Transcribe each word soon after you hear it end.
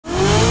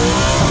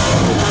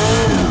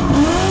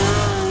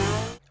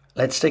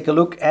Let's take a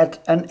look at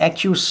an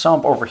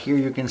Accusump. Over here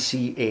you can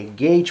see a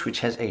gauge which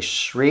has a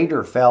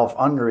Schrader valve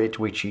under it,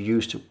 which you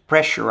use to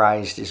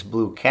pressurize this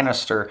blue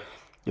canister.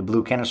 The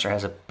blue canister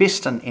has a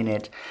piston in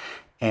it,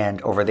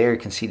 and over there you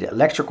can see the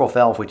electrical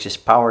valve, which is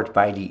powered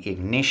by the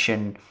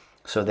ignition,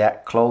 so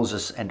that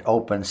closes and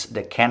opens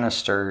the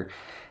canister.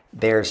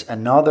 There's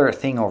another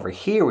thing over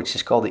here which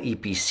is called the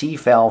EPC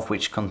valve,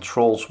 which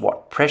controls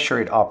what pressure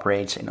it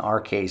operates, in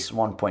our case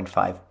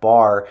 1.5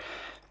 bar,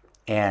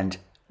 and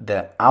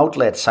the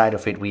outlet side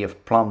of it we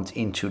have plumbed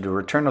into the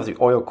return of the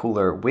oil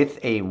cooler with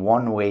a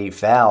one-way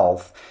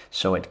valve,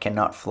 so it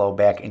cannot flow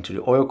back into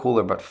the oil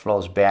cooler but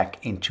flows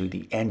back into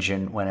the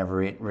engine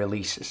whenever it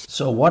releases.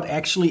 So what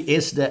actually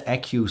is the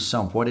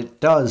Accusump? What it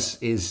does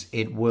is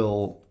it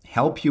will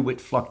help you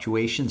with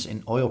fluctuations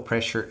in oil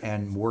pressure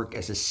and work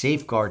as a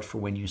safeguard for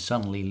when you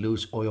suddenly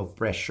lose oil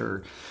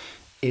pressure.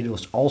 It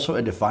is also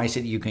a device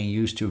that you can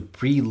use to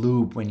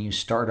pre-lube when you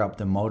start up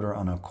the motor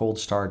on a cold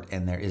start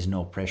and there is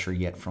no pressure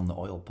yet from the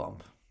oil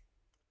pump.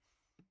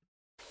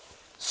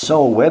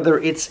 So whether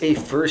it's a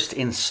first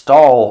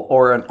install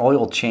or an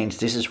oil change,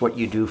 this is what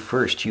you do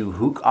first. You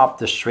hook up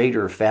the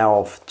Schrader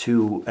valve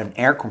to an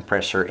air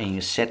compressor and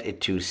you set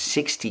it to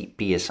 60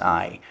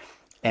 psi.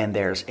 And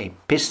there's a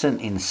piston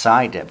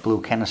inside that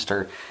blue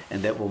canister,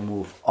 and that will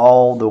move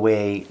all the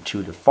way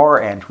to the far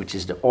end, which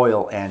is the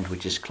oil end,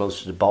 which is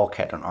close to the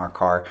bulkhead on our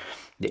car.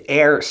 The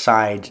air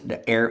side,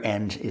 the air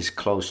end, is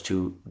close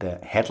to the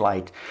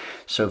headlight.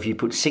 So if you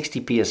put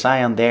 60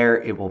 psi on there,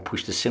 it will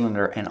push the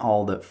cylinder and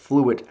all the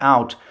fluid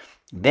out.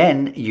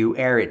 Then you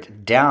air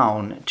it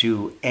down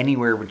to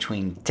anywhere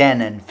between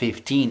 10 and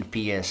 15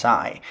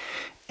 psi.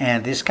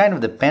 And this kind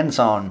of depends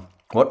on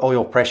what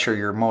oil pressure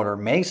your motor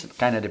makes. It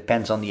kind of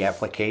depends on the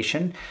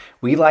application.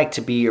 We like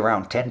to be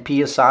around 10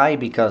 psi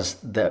because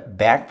the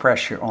back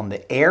pressure on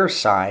the air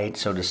side,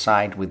 so the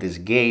side with this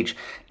gauge,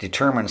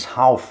 determines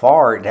how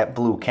far that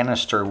blue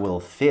canister will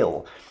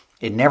fill.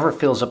 It never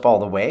fills up all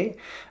the way,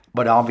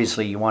 but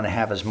obviously you want to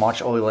have as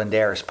much oil in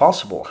there as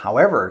possible.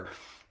 However,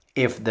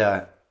 if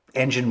the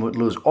engine would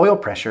lose oil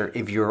pressure,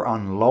 if you're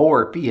on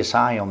lower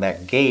psi on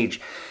that gauge,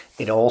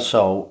 it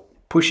also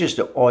pushes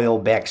the oil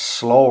back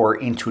slower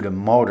into the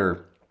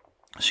motor.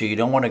 So you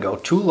don't want to go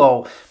too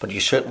low, but you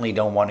certainly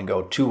don't want to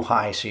go too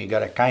high. So you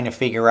got to kind of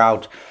figure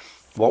out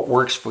what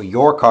works for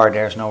your car.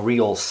 There's no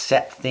real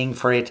set thing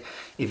for it.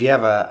 If you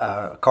have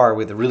a car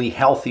with a really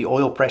healthy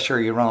oil pressure,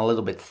 you run a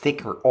little bit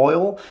thicker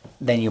oil,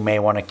 then you may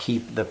want to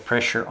keep the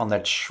pressure on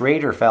that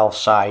Schrader valve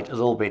side a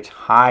little bit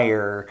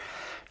higher,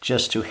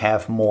 just to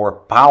have more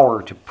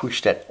power to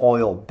push that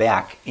oil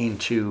back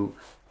into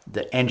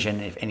the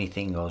engine if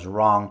anything goes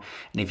wrong.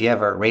 And if you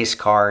have a race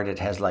car that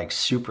has like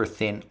super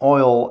thin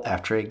oil,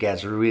 after it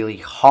gets really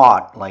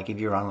hot, like if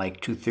you're on like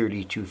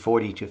 230,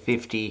 240,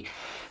 250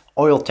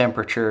 oil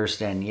temperatures,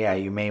 then yeah,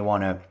 you may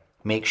want to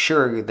make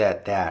sure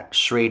that that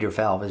Schrader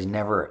valve is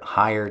never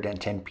higher than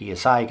 10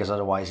 psi, because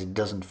otherwise it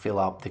doesn't fill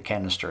up the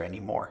canister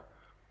anymore.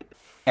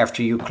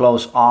 After you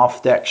close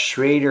off that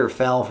Schrader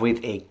valve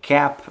with a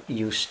cap,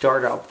 you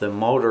start up the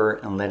motor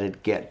and let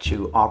it get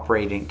to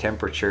operating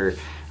temperature.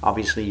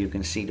 Obviously you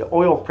can see the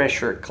oil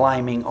pressure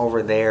climbing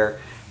over there.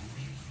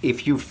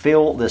 If you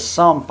fill the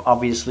sump,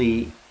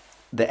 obviously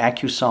the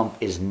Accusump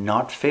is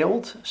not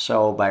filled.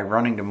 So by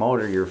running the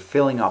motor, you're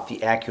filling up the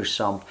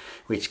Accusump,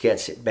 which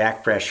gets it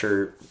back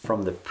pressure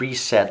from the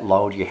preset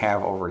load you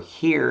have over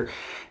here.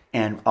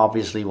 And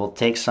obviously will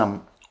take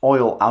some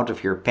oil out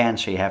of your pan,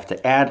 so you have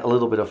to add a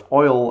little bit of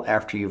oil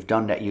after you've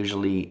done that,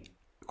 usually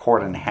 1.5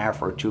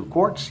 quarts or 2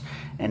 quarts,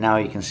 and now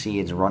you can see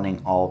it's running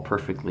all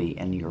perfectly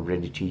and you're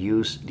ready to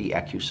use the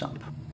Accusump.